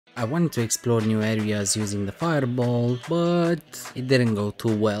I wanted to explore new areas using the fireball, but it didn't go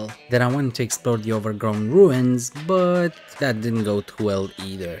too well. Then I wanted to explore the Overgrown Ruins, but that didn't go too well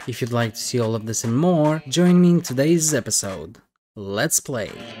either. If you'd like to see all of this and more, join me in today's episode. Let's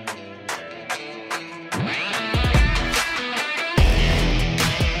play!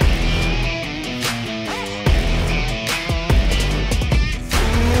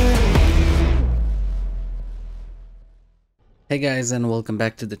 Hey guys, and welcome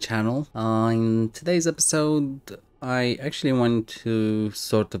back to the channel. In today's episode, I actually want to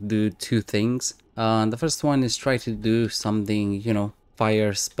sort of do two things. The first one is try to do something,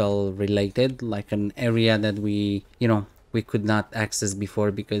 fire spell related, like an area that we could not access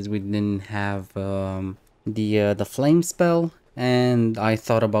before because we didn't have the flame spell. And I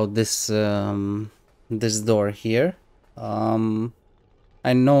thought about this this door here.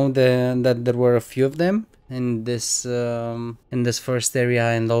 I know that there were a few of them in this first area,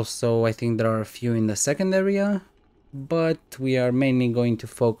 and also I think there are a few in the second area, but we are mainly going to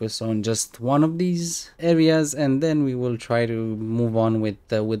focus on just one of these areas, and then we will try to move on with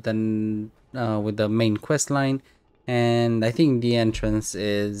the main quest line. And I think the entrance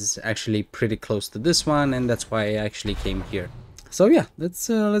is actually pretty close to this one, and that's why I actually came here. So yeah, let's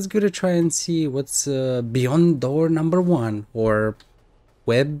give it a try and see what's beyond door number 1, or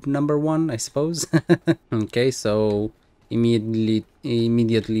web number 1, I suppose. Okay, so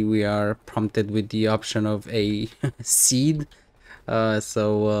immediately we are prompted with the option of a seed.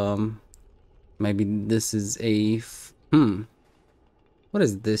 So maybe this is a what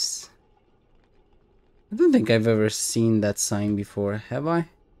is this? I don't think I've ever seen that sign before, have I?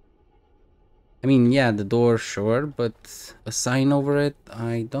 I mean, yeah, the door, sure, but a sign over it,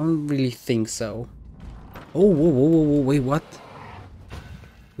 I don't really think so. Oh, whoa, wait, what?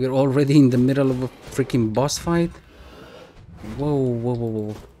 We're already in the middle of a freaking boss fight?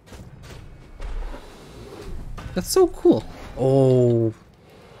 Whoa. That's so cool. Oh.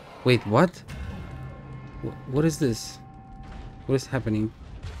 Wait, what? What is this? What is happening?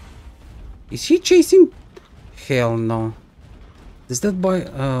 Is he chasing? Hell no. Does that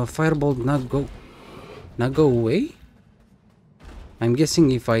fireball not go away? I'm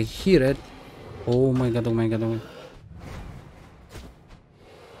guessing if I hear it. Oh my god.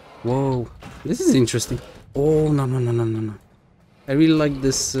 Whoa, this is interesting. Oh, no. I really like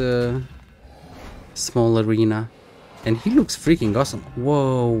this small arena. And he looks freaking awesome.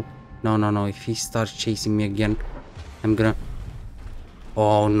 Whoa. No. If he starts chasing me again, I'm gonna...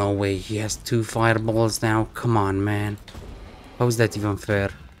 Oh, no way. He has 2 fireballs now. Come on, man. How is that even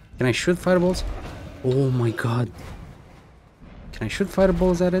fair? Can I shoot fireballs? Oh my god. Can I shoot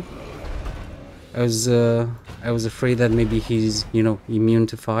fireballs at it? I was afraid that maybe he's, immune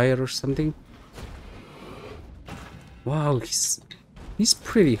to fire or something. Wow, he's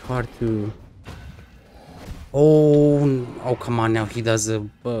pretty hard to... Oh, come on now. He does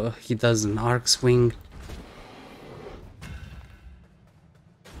an arc swing.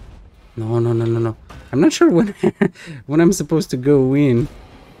 No. I'm not sure when when I'm supposed to go in,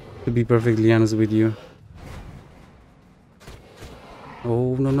 to be perfectly honest with you.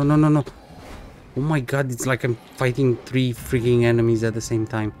 Oh, no. Oh my god, it's like I'm fighting 3 freaking enemies at the same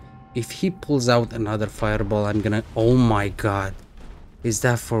time. If he pulls out another fireball, I'm gonna... Oh my god. Is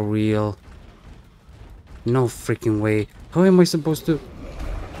that for real? No freaking way. How am I supposed to...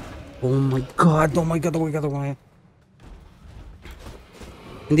 Oh my god. And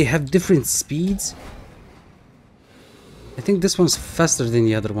they have different speeds? I think this one's faster than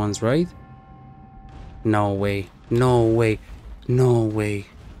the other ones, right? No way.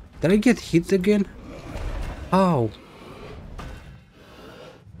 Did I get hit again? How?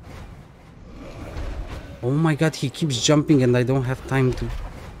 Oh my god, he keeps jumping and I don't have time to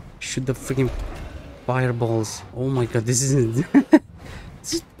shoot the freaking fireballs. Oh my god, this is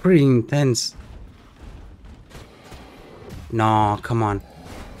this is pretty intense. No, come on.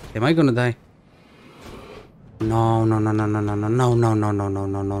 Am I gonna die? No. No,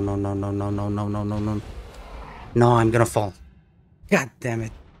 I'm gonna fall. God damn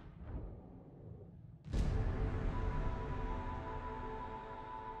it.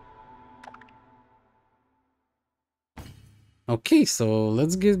 Okay, so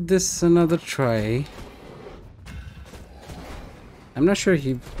let's give this another try. I'm not sure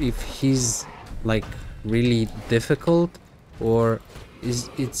if he's like really difficult, or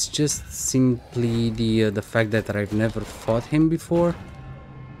it's just simply the fact that I've never fought him before,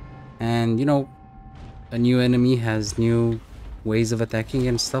 and a new enemy has new ways of attacking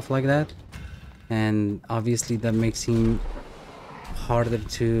and stuff like that, and obviously that makes him harder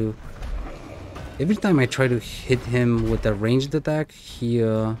to Every time I try to hit him with a ranged attack, he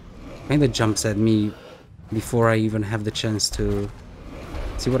kind of jumps at me before I even have the chance to...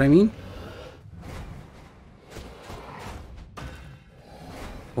 See what I mean?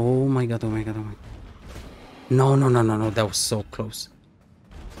 Oh my god, oh my god, oh my god. No, no, no, no, no, that was so close.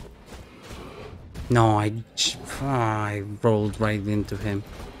 No, I rolled right into him.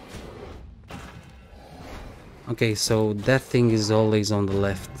 Okay, so that thing is always on the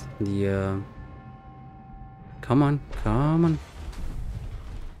left. The, Come on, come on.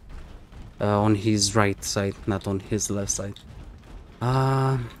 On his right side, not on his left side.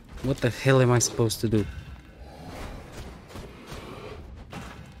 What the hell am I supposed to do?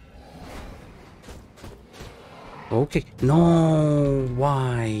 Okay, no,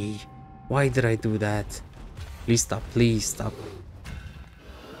 why? Why did I do that? Please stop, please stop.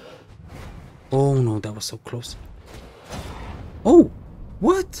 Oh no, that was so close. Oh,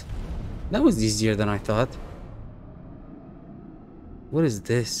 what? That was easier than I thought. What is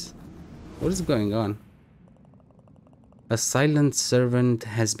this? What is going on? A silent servant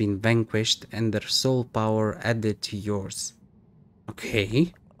has been vanquished and their soul power added to yours.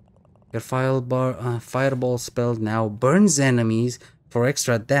 Okay. Your fireball spell now burns enemies for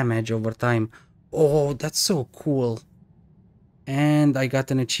extra damage over time. Oh, that's so cool. And I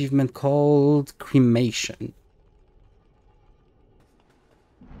got an achievement called Cremation.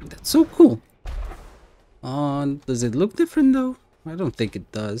 That's so cool. Does it look different though? I don't think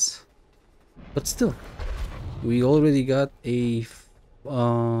it does. But still, we already got a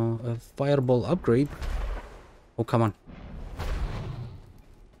fireball upgrade. Oh, come on.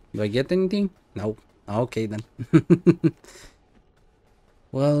 Do I get anything? No. Okay then.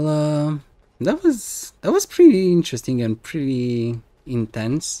 Well, that was pretty interesting and pretty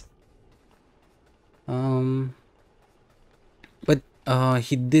intense. But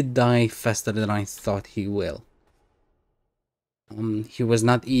he did die faster than I thought he will. He was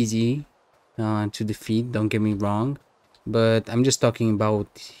not easy to defeat, don't get me wrong, but I'm just talking about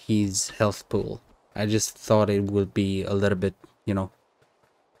his health pool. I just thought it would be a little bit, you know,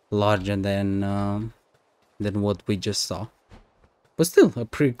 larger than what we just saw. But still, a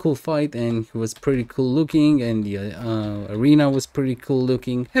pretty cool fight, and he was pretty cool looking, and the arena was pretty cool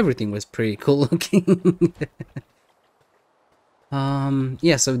looking. Everything was pretty cool looking.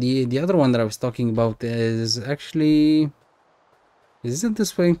 Yeah, so the other one that I was talking about is actually... Is it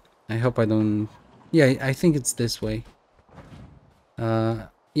this way? I hope I don't... Yeah, I think it's this way.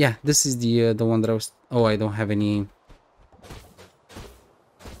 Yeah, this is the one that I was... Oh, I don't have any...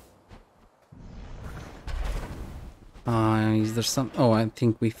 Is there some... Oh, I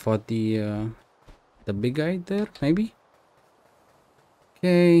think we fought the big guy there, maybe?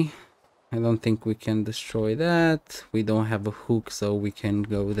 Okay. I don't think we can destroy that. We don't have a hook, so we can't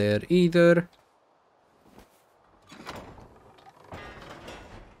go there either.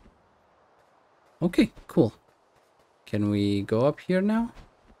 Okay, cool. Can we go up here now?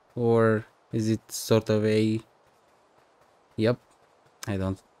 Or is it sort of a... Yep. I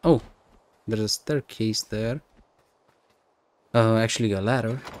don't... Oh, there's a staircase there. Actually a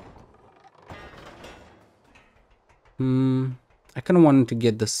ladder. I kind of wanted to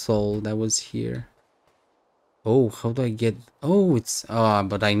get the soul that was here. Oh, how do I get... Oh, it's...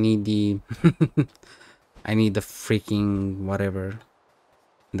 but I need the... I need the freaking whatever.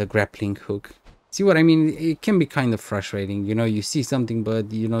 The grappling hook. See what I mean? It can be kind of frustrating. You know, you see something, but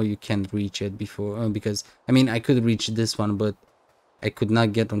you know you can't reach it before. Because, I mean, I could reach this one, but I could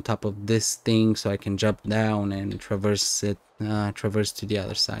not get on top of this thing, so I can jump down and traverse it, traverse to the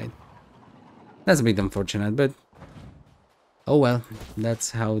other side. That's a bit unfortunate, but oh well.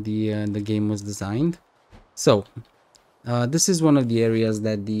 That's how the game was designed. So, this is one of the areas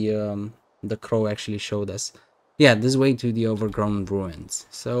that the crow actually showed us. Yeah, this way to the Overgrown Ruins.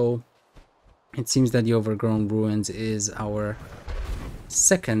 So, it seems that the Overgrown Ruins is our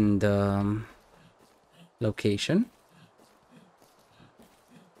second location.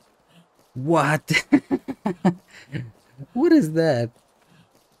 What? What is that?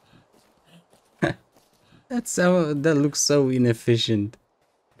 That looks so inefficient.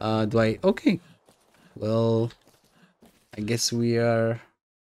 Do I... Okay. Well, I guess we are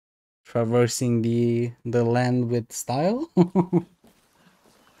traversing the land with style.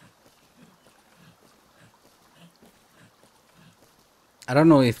 I don't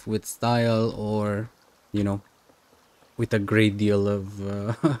know if with style or, you know, with a great deal of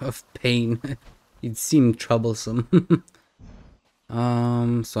of pain. It seemed troublesome.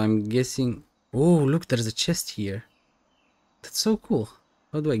 So I'm guessing... Oh, look, there's a chest here. That's so cool.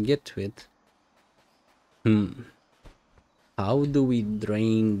 How do I get to it? How do we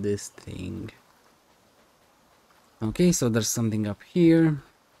drain this thing? Okay, so there's something up here.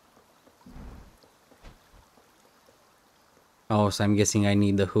 Oh, so I'm guessing I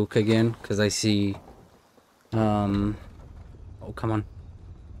need the hook again, because I see... Oh, come on.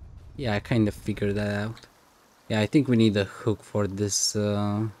 Yeah, I kind of figured that out. Yeah, I think we need a hook for this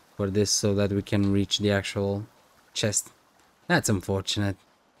so that we can reach the actual chest. That's unfortunate.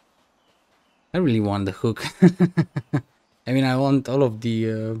 I really want the hook. I mean, I want all of the,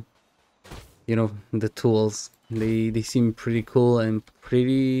 you know, the tools. They seem pretty cool and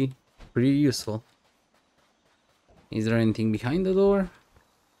pretty useful. Is there anything behind the door?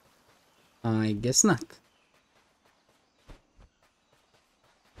 I guess not.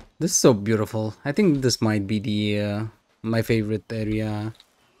 This is so beautiful. I think this might be the my favorite area.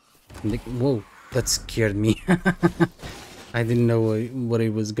 Whoa, that scared me. I didn't know what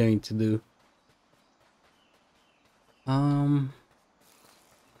it was going to do.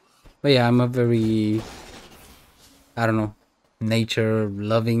 But yeah, I'm a very, I don't know, nature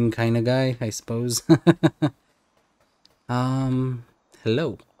loving kind of guy, I suppose.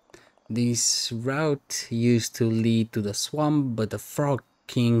 Hello. This route used to lead to the swamp, but the Frog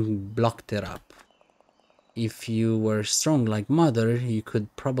King blocked it up. If you were strong like Mother, you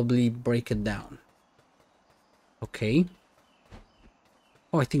could probably break it down. Okay.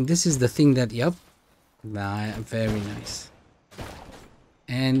 Oh, I think this is the thing that, yep. Very nice.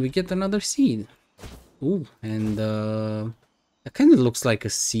 And we get another seed. Ooh, and it kind of looks like a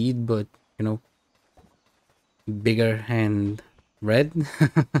seed, but, you know, bigger and red.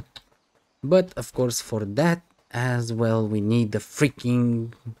 But, of course, for that as well, we need the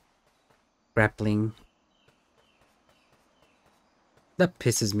freaking grappling. That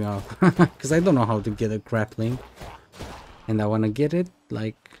pisses me off, because I don't know how to get a grappling. And I want to get it,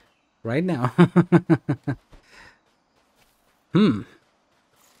 like, right now.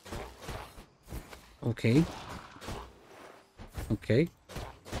 Okay. Okay.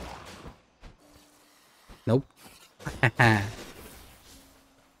 Nope.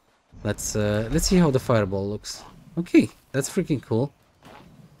 Let's see how the fireball looks. Okay, that's freaking cool.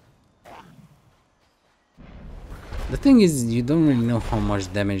 The thing is, you don't really know how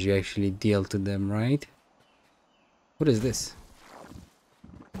much damage you actually deal to them, right? What is this?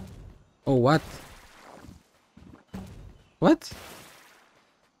 Oh, what? What?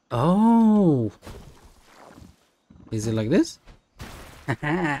 Oh! Is it like this?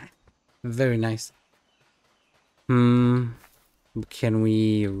 Very nice. Can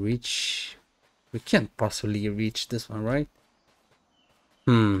we reach? We can't possibly reach this one, right?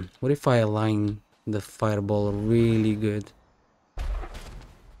 What if I align the fireball really good?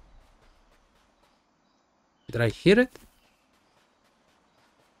 Did I hit it?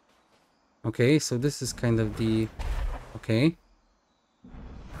 Okay, so this is kind of the... Okay.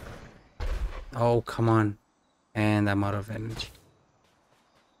 Oh, come on. And I'm out of energy.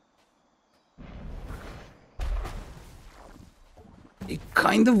 It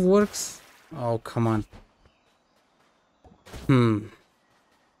kind of works. Oh, come on.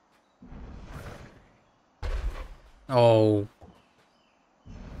 Oh.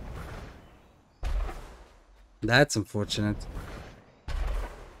 That's unfortunate.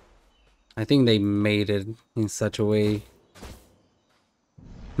 I think they made it in such a way.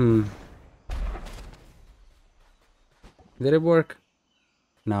 Did it work?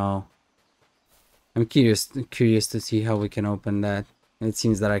 No. I'm curious to see how we can open that. It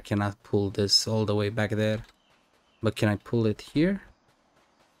seems that I cannot pull this all the way back there. But can I pull it here?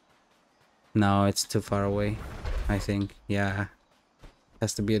 No, it's too far away, I think. Yeah.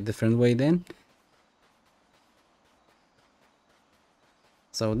 Has to be a different way then.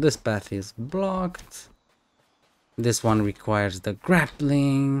 So this path is blocked. This one requires the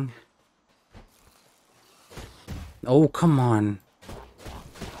grappling. Oh, come on.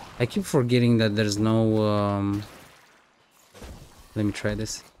 I keep forgetting that there's no... Let me try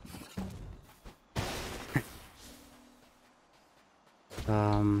this.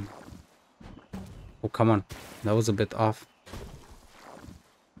 Oh, come on. That was a bit off.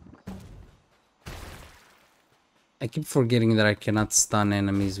 I keep forgetting that I cannot stun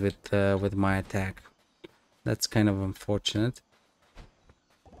enemies with my attack. That's kind of unfortunate.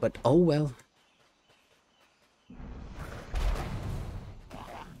 But oh well.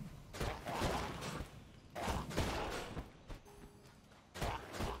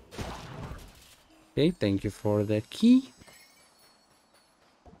 Okay, thank you for the key.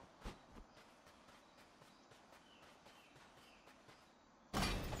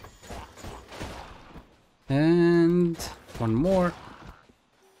 And one more.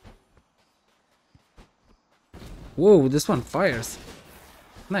 Whoa, this one fires.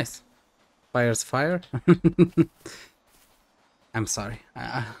 Nice. Fire's fire. I'm sorry.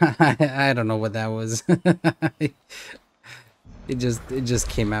 I don't know what that was. It just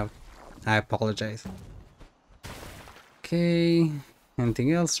came out. I apologize. Okay.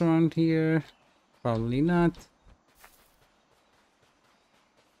 Anything else around here? Probably not.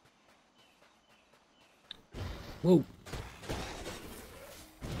 Whoa.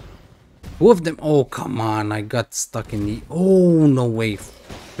 Two of them. Oh, come on. I got stuck in the... Oh, no way.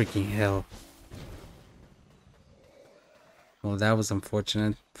 Freaking hell. Well, that was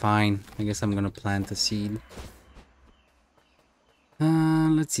unfortunate. Fine. I guess I'm gonna plant a seed.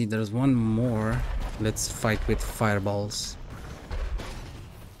 Let's see. There's one more. Let's fight with fireballs.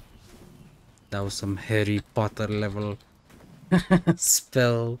 That was some Harry Potter level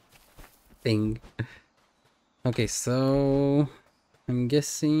spell thing. Okay, so I'm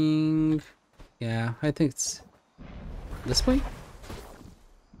guessing, yeah, I think it's this way.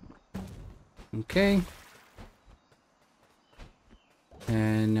 Okay.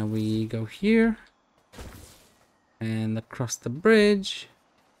 And now we go here and across the bridge.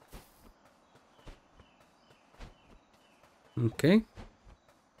 Okay.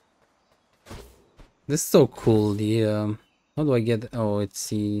 This is so cool. The how do I get? Oh,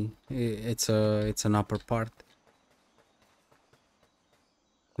 it's an upper part.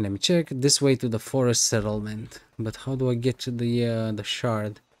 Let me check. This way to the forest settlement. But how do I get to the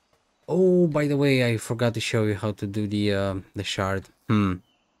shard? Oh, by the way, I forgot to show you how to do the shard.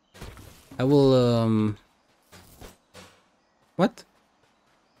 I will what?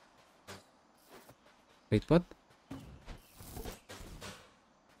 Wait, what?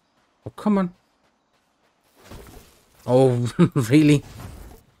 Oh, come on. Oh, really?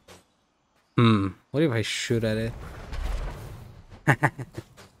 What if I shoot at it?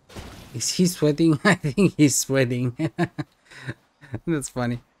 Is he sweating? I think he's sweating. That's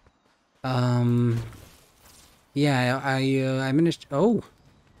funny. Yeah, I managed. Oh.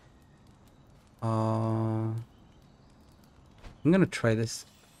 I'm gonna try this.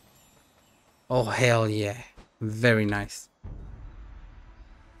 Oh, hell yeah. Very nice.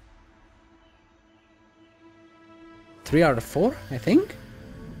 3 out of 4, I think?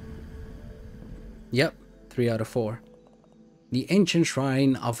 Yep, 3 out of 4. The ancient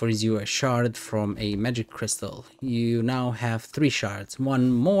shrine offers you a shard from a magic crystal. You now have 3 shards.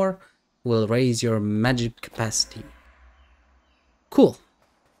 One more will raise your magic capacity. Cool.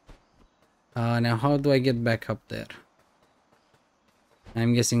 Now how do I get back up there?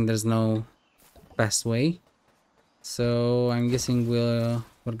 I'm guessing there's no fast way. So I'm guessing we're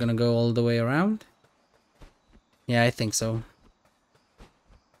gonna go all the way around. Yeah, I think so.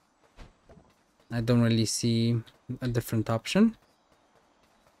 I don't really see a different option.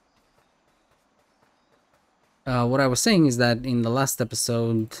 What I was saying is that in the last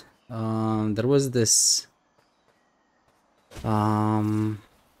episode, there was this... Oh,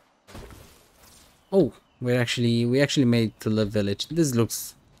 we actually made it to the village. This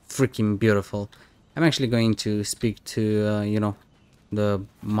looks freaking beautiful. I'm actually going to speak to, you know, the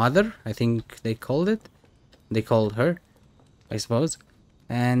mother, I think they called it. They called her, I suppose.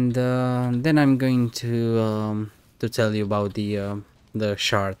 And then I'm going to tell you about the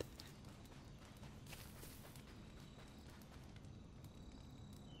shard.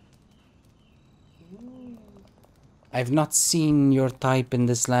 I've not seen your type in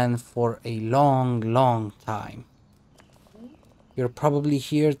this land for a long time. You're probably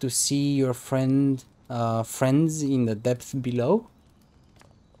here to see your friends in the depths below.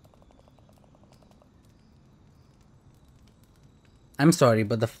 I'm sorry,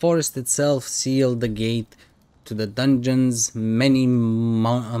 but the forest itself sealed the gate to the dungeons many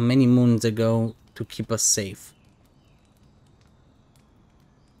moons ago to keep us safe.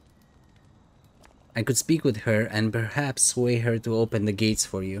 I could speak with her and perhaps sway her to open the gates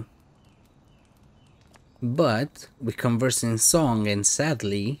for you. But we converse in song, and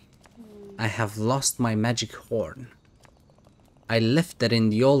sadly, I have lost my magic horn. I left it in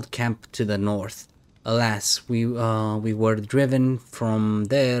the old camp to the north. Alas, we were driven from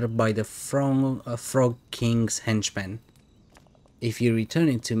there by the Frog King's henchmen. If you return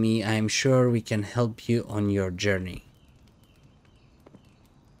it to me, I am sure we can help you on your journey.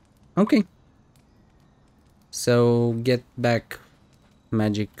 Okay. So, get back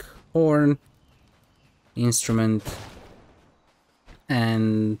magic horn, instrument,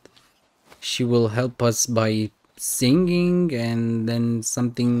 and she will help us by singing, and then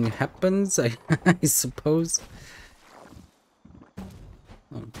something happens, I suppose.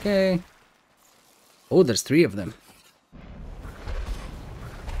 Okay. Oh, there's 3 of them.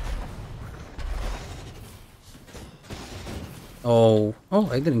 Oh,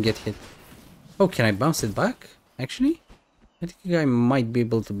 I didn't get hit. Oh, can I bounce it back? Actually, I think I might be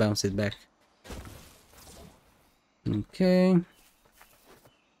able to bounce it back. Okay.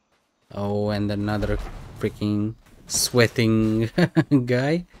 Oh, and another freaking sweating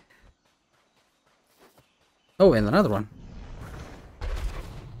guy. Oh, and another one.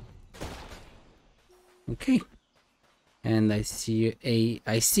 Okay. And I see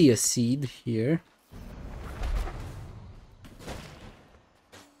a seed here.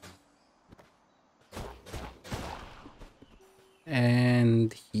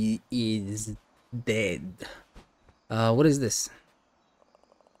 And he is dead. What is this?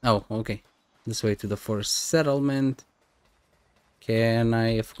 Oh, okay. This way to the forest settlement. Can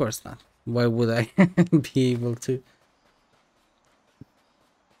I? Of course not. Why would I be able to?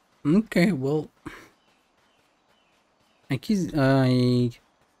 Okay, well, I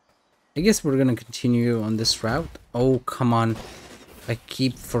guess we're gonna continue on this route. Oh, come on. I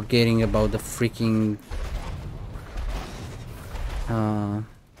keep forgetting about the freaking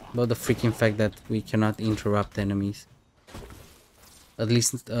fact that we cannot interrupt enemies. At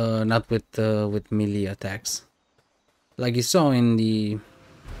least not with melee attacks. Like you saw in the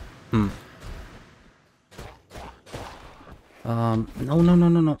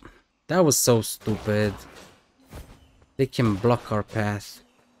no. That was so stupid. They can block our path.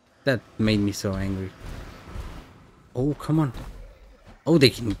 That made me so angry. Oh, come on. Oh, they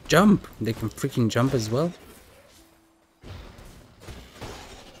can jump. They can freaking jump as well.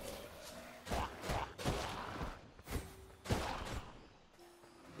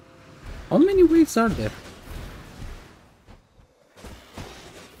 How many waves are there?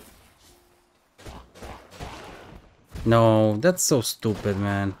 No, that's so stupid,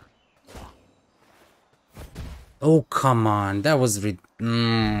 man. Oh, come on. That was I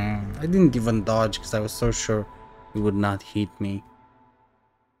didn't even dodge because I was so sure it would not hit me.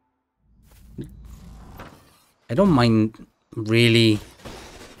 I don't mind, really.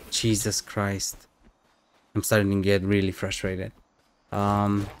 Jesus Christ. I'm starting to get really frustrated.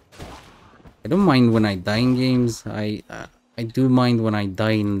 I don't mind when I die in games. I do mind when I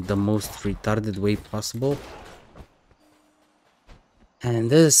die in the most retarded way possible.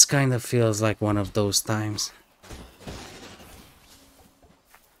 And this kind of feels like one of those times.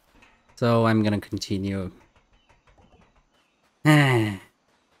 So I'm gonna continue on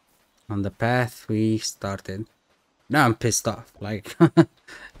the path we started. Now I'm pissed off. Like,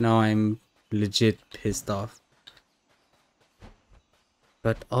 now I'm legit pissed off.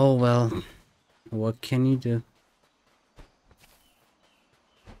 But oh well, what can you do?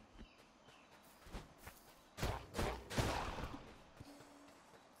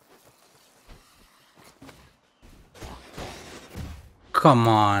 Come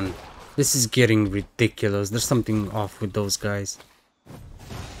on. This is getting ridiculous. There's something off with those guys.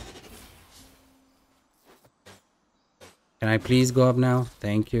 Can I please go up now?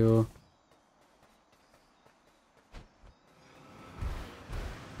 Thank you.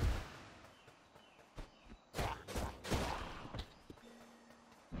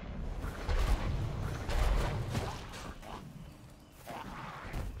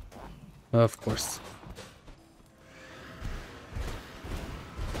 Of course.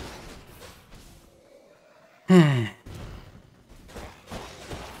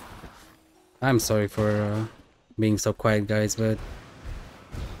 I'm sorry for being so quiet, guys, but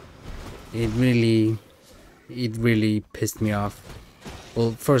it really pissed me off.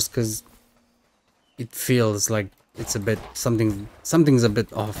 Well, first because it feels like it's a bit something's a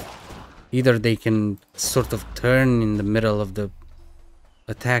bit off. Either they can sort of turn in the middle of the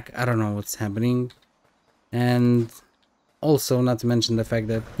attack. I don't know what's happening. And also, not to mention the fact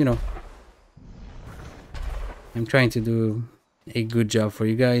that, you know, I'm trying to do a good job for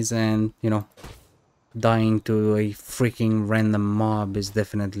you guys, and, you know, dying to a freaking random mob is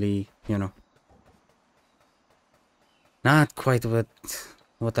definitely, you know, not quite what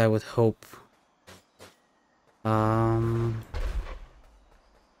I would hope. I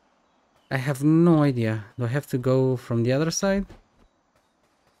have no idea. Do I have to go from the other side?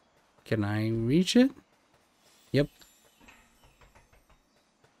 Can I reach it? Yep.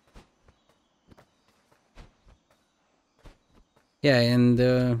 Yeah, and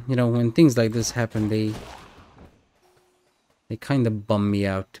you know, when things like this happen, they kind of bum me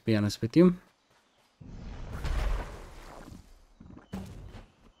out, to be honest with you.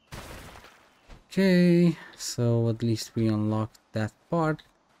 Okay, so at least we unlocked that part.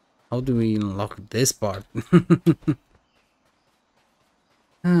 How do we unlock this part?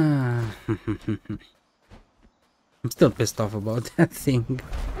 I'm still pissed off about that thing.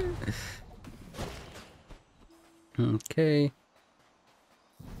 Okay.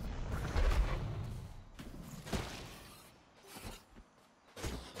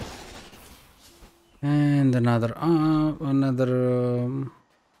 And another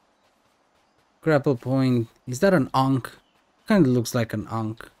grapple point. Is that an Ankh? Kind of looks like an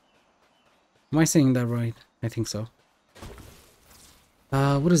Ankh. Am I saying that right? I think so.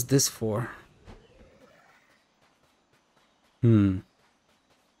 What is this for? Because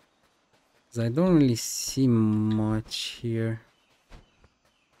I don't really see much here.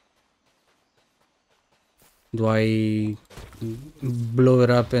 Do I blow it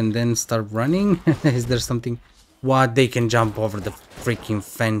up and then start running? Is there something? What? They can jump over the freaking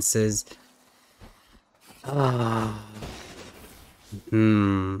fences.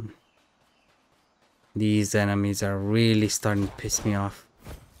 These enemies are really starting to piss me off.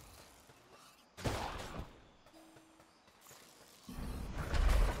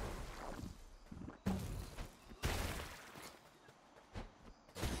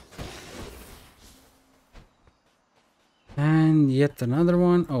 And yet another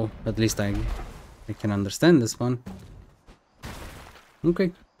one. Oh, at least I can understand this one.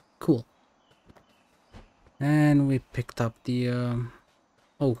 Okay, cool. And we picked up the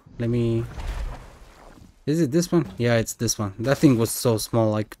oh, let me... Is it this one? Yeah, it's this one. That thing was so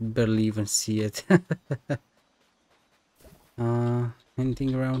small I could barely even see it.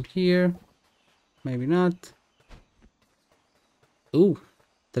 Anything around here? Maybe not. Ooh,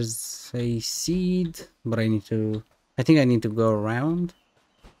 there's a seed, but I think I need to go around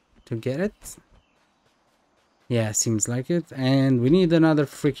to get it. Yeah, seems like it. And we need another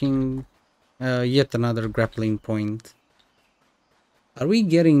freaking yet another grappling point. Are we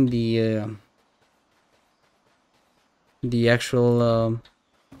getting the actual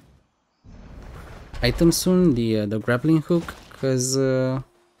item soon, the grappling hook? Because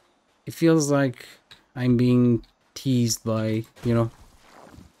it feels like I'm being teased by, you know,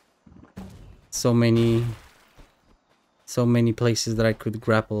 so many places that I could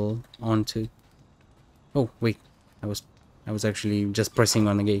grapple onto. Oh wait, I was actually just pressing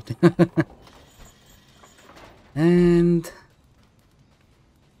on the gate. And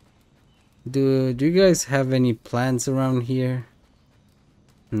do you guys have any plants around here?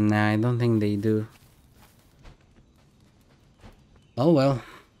 Nah, I don't think they do. Oh well.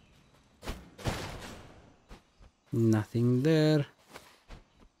 Nothing there.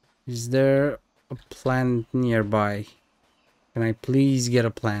 Is there a plant nearby? Can I please get a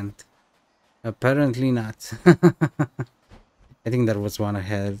plant? Apparently not. I think there was one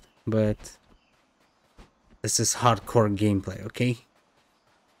ahead, but this is hardcore gameplay, okay?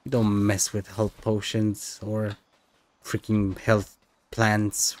 Don't mess with health potions or freaking health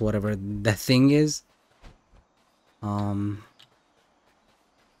plants, whatever that thing is.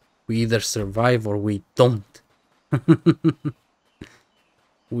 We either survive or we don't.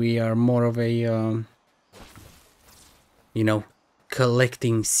 We are more of a you know,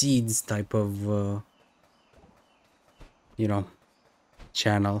 collecting seeds type of you know,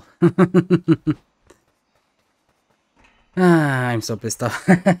 channel. I'm so pissed off.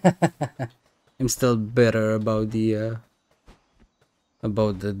 I'm still bitter about the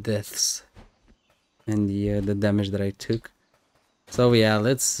deaths and the damage that I took. So yeah,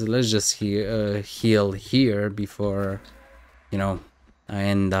 let's just heal here before, you know, I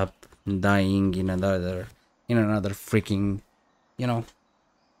end up dying in another freaking, you know,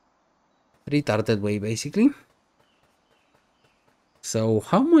 retarded way, basically. So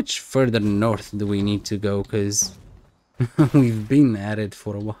how much further north do we need to go? Because we've been at it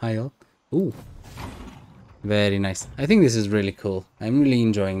for a while. Ooh, very nice. I think this is really cool. I'm really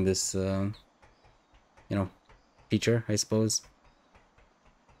enjoying this, you know, feature, I suppose.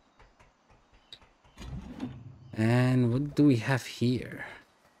 And what do we have here?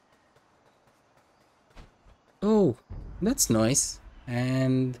 Oh, that's nice.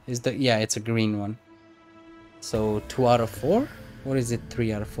 And is that... yeah, it's a green one. So 2 out of 4? Or is it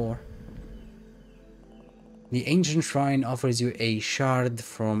 3 out of 4? The ancient shrine offers you a shard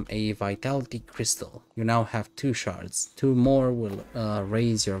from a vitality crystal. You now have 2 shards. 2 more will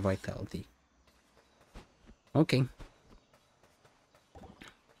raise your vitality. Okay.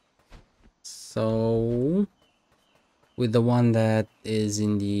 So with the one that is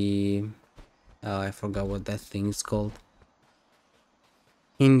in the I forgot what that thing is called.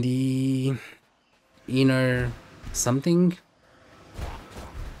 In the inner something,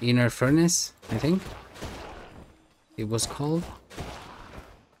 inner furnace, I think it was called.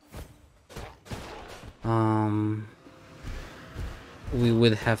 We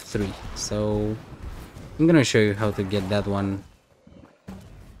would have 3, so I'm gonna show you how to get that one.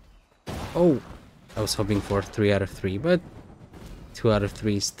 Oh, I was hoping for 3 out of 3, but 2 out of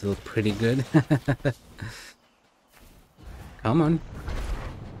 3 is still pretty good. Come on.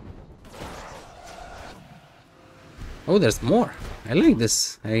 Oh, there's more. I like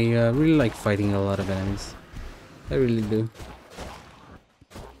this. I really like fighting a lot of enemies. I really do.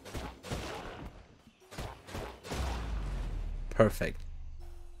 Perfect.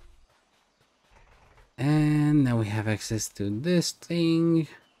 And now we have access to this thing.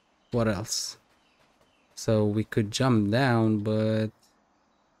 What else? So we could jump down, but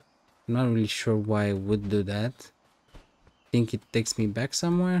I'm not really sure why I would do that. Think it takes me back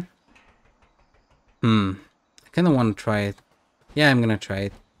somewhere? I kind of want to try it. Yeah, I'm gonna try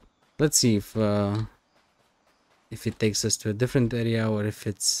it. Let's see if it takes us to a different area or if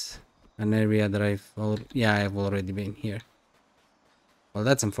it's an area that I've already been here. Well,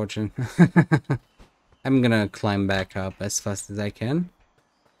 that's unfortunate. I'm gonna climb back up as fast as I can.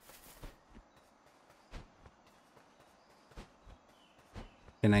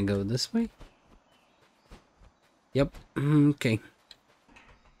 Can I go this way? Yep. Okay.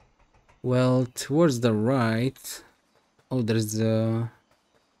 Well, towards the right. Oh, there's a...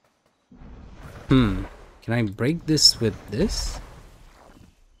 Can I break this with this?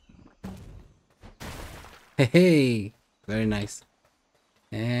 Hey, hey! Very nice.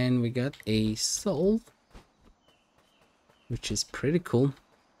 And we got a soul, which is pretty cool.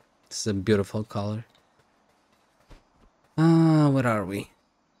 This is a beautiful color. What are we?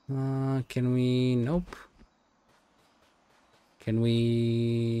 Can we... Nope. Can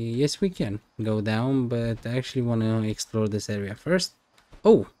we... Yes, we can go down, but I actually want to explore this area first.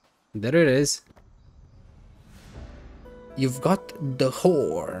 Oh, there it is. You've got the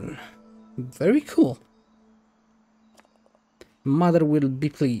horn. Very cool. Mother will be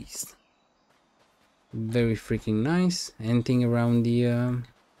pleased. Very freaking nice. Anything around the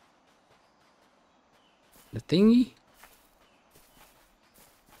thingy?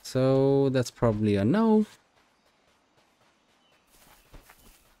 So that's probably a no.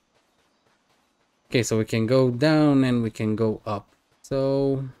 Okay, so we can go down and we can go up.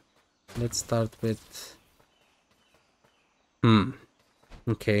 So let's start with...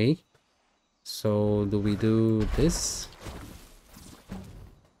 Okay. So do we do this?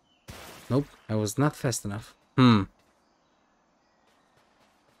 Nope, I was not fast enough. How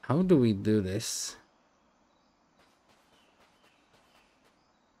do we do this?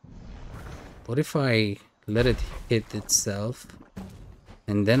 What if I let it hit itself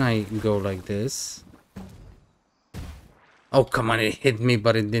and then I go like this? Oh, come on, it hit me,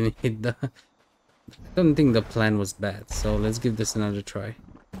 but it didn't hit the... I don't think the plan was bad, so let's give this another try.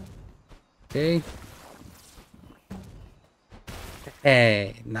 Okay.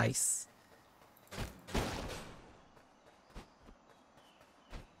 Hey, nice.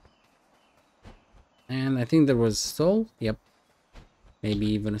 And I think there was soul. Yep. Maybe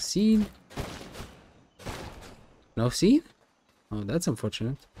even a seed. No seed? Oh, that's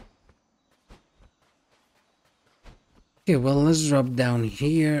unfortunate. Okay, well, let's drop down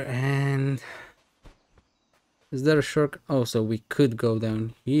here and... Is there a shortcut? Oh, so we could go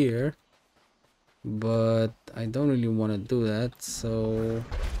down here. But I don't really want to do that, so...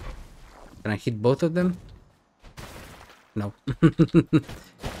 Can I hit both of them? No.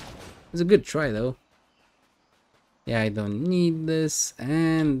 It's a good try, though. Yeah, I don't need this,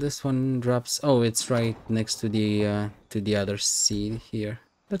 and this one drops... Oh, it's right next to the other seed here.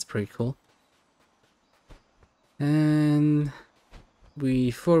 That's pretty cool. And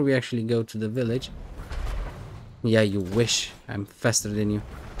before we actually go to the village... Yeah, you wish. I'm faster than you.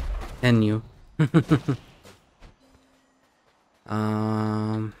 And you.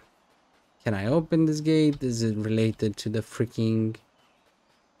 Can I open this gate? Is it related to the freaking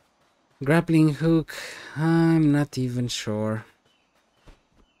grappling hook? I'm not even sure.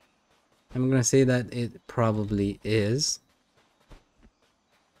 I'm gonna say that it probably is.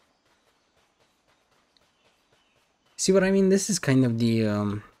 See what I mean? This is kind of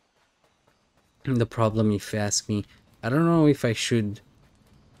the problem, if you ask me. I don't know if I should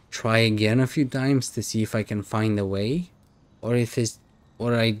try again a few times to see if I can find a way, or if it's,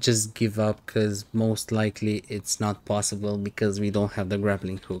 or I just give up because most likely it's not possible because we don't have the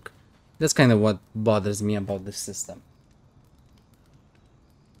grappling hook. That's kind of what bothers me about this system.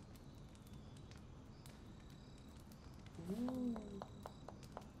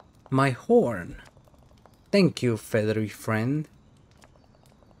 My horn. Thank you, feathery friend.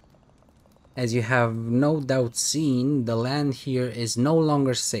 As you have no doubt seen, the land here is no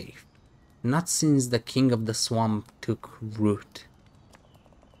longer safe. Not since the king of the swamp took root.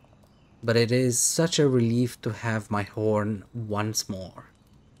 But it is such a relief to have my horn once more.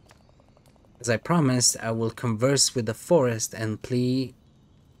 As I promised, I will converse with the forest and plea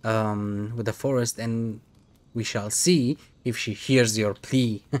and we shall see if she hears your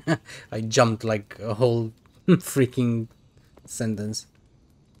plea. I jumped like a whole freaking sentence.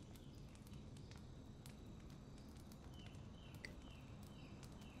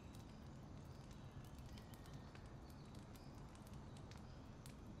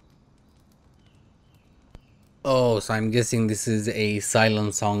 Oh, so I'm guessing this is a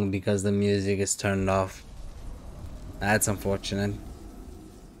silent song because the music is turned off. That's unfortunate.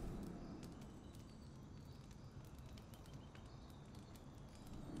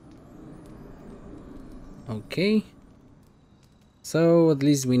 Okay. So at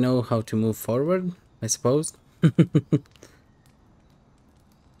least we know how to move forward, I suppose.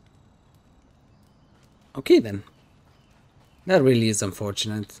 Okay then. That really is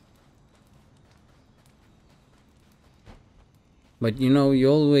unfortunate. But you know, you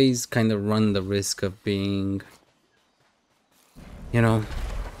always kind of run the risk of being, you know,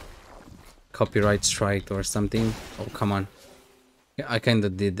 copyright strike or something. Oh, come on. Yeah, I kind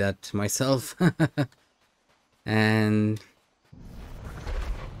of did that to myself. And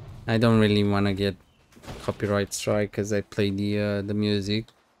I don't really want to get copyright strike because I play the music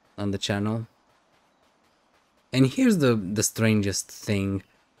on the channel. And here's the strangest thing.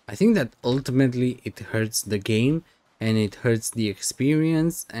 I think that ultimately it hurts the game and it hurts the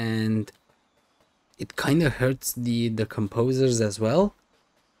experience and it kind of hurts the composers as well.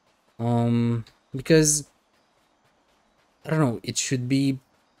 Because I don't know, it should be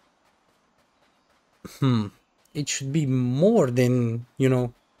more than, you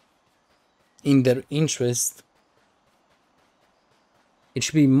know, in their interest. It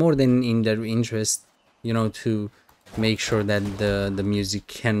should be more than in their interest, you know, to make sure that the music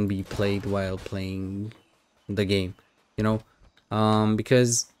can be played while playing the game, you know,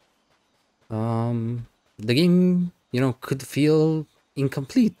 because the game, you know, could feel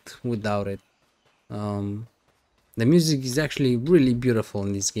incomplete without it. The music is actually really beautiful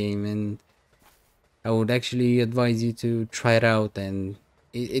in this game, and I would actually advise you to try it out. And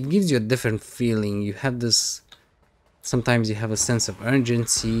it gives you a different feeling. You have this. Sometimes you have a sense of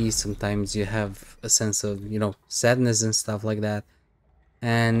urgency. Sometimes you have a sense of, you know, sadness and stuff like that.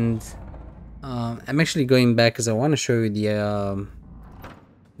 And I'm actually going back because I want to show you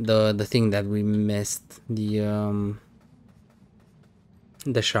the thing that we missed, the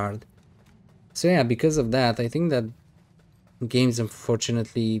shard. So yeah, because of that, I think that games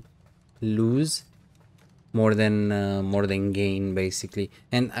unfortunately lose more than gain, basically.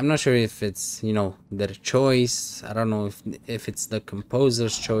 And I'm not sure if it's, you know, their choice. I don't know if it's the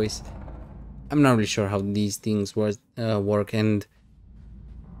composer's choice. I'm not really sure how these things work. And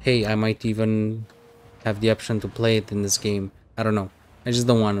hey, I might even have the option to play it in this game. I don't know. I just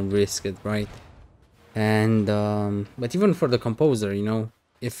don't want to risk it, right? And but even for the composer, you know,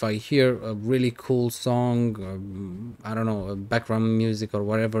 if I hear a really cool song, or, I don't know, a background music or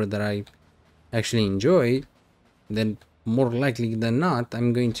whatever that I actually enjoy, then more likely than not,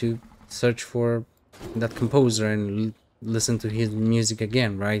 I'm going to search for that composer and listen to his music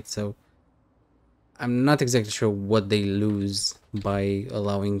again, right? So I'm not exactly sure what they lose by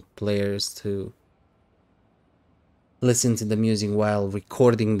allowing players to listen to the music while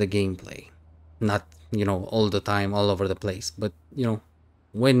recording the gameplay. Not, you know, all the time, all over the place, but, you know,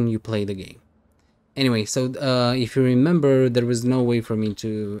 when you play the game. Anyway, so if you remember, there was no way for me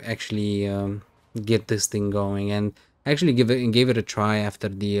to actually get this thing going, and actually gave it a try after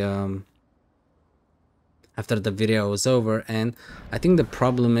the video was over. And I think the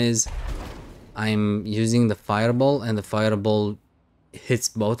problem is I'm using the fireball, and the fireball hits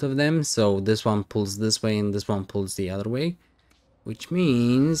both of them, so this one pulls this way and this one pulls the other way, which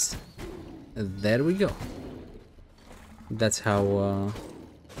means there we go. That's how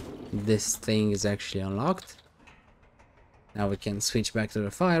this thing is actually unlocked. Now we can switch back to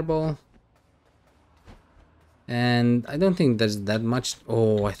the fireball. And I don't think there's that much.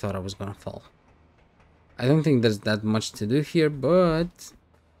 Oh, I thought I was gonna fall. I don't think there's that much to do here, but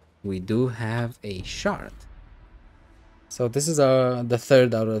we do have a shard. So this is the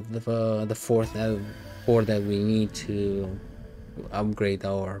third out of the fourth four that we need to upgrade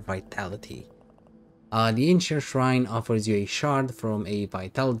our vitality. The ancient shrine offers you a shard from a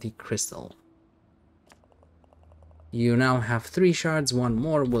vitality crystal. You now have 3 shards. One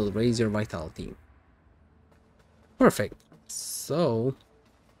more will raise your vitality. Perfect. So,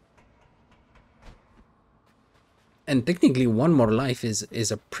 and technically one more life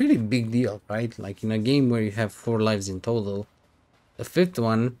is a pretty big deal, right? Like in a game where you have 4 lives in total, the 5th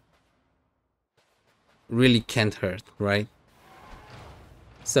one really can't hurt, right?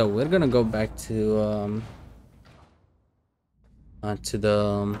 So we're gonna go back to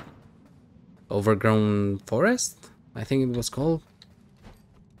the Overgrown Forest, I think it was called.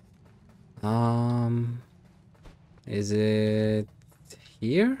 Is it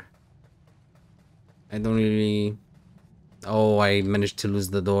here? I don't really... Oh, I managed to lose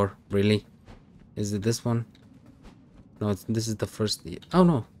the door. Really? Is it this one? No, this is the first... Oh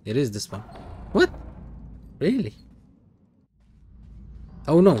no, it is this one. What? Really?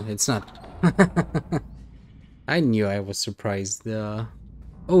 Oh no, it's not. I knew I was surprised.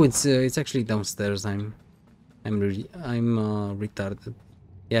 Oh, it's actually downstairs. I'm retarded.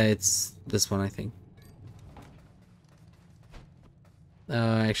 Yeah, it's this one, I think.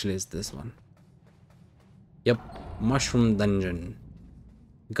 Actually, it's this one. Yep, mushroom dungeon.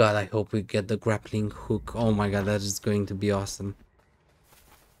 God, I hope we get the grappling hook. Oh my god, that is going to be awesome.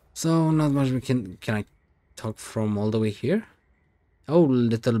 So, not much we can I talk from all the way here? Oh,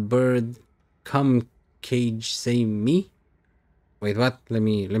 little bird, come cage save me. Wait, what? Let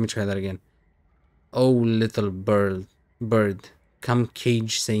me try that again. Oh, little bird, come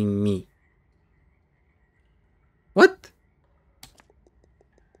cage save me. What?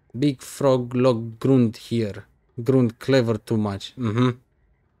 Big frog log grunt here. Grunt clever too much.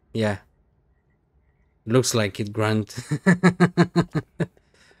 Yeah. Looks like it, Grunt.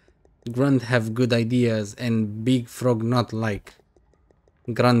 Grunt have good ideas and Big Frog not like.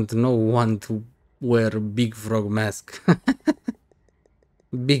 Grunt no want to wear Big Frog mask.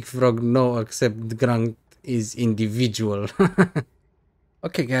 Big Frog no accept Grunt is individual.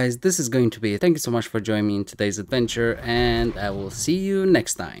 Okay guys, this is going to be it. Thank you so much for joining me in today's adventure and I will see you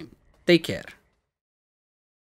next time. Take care.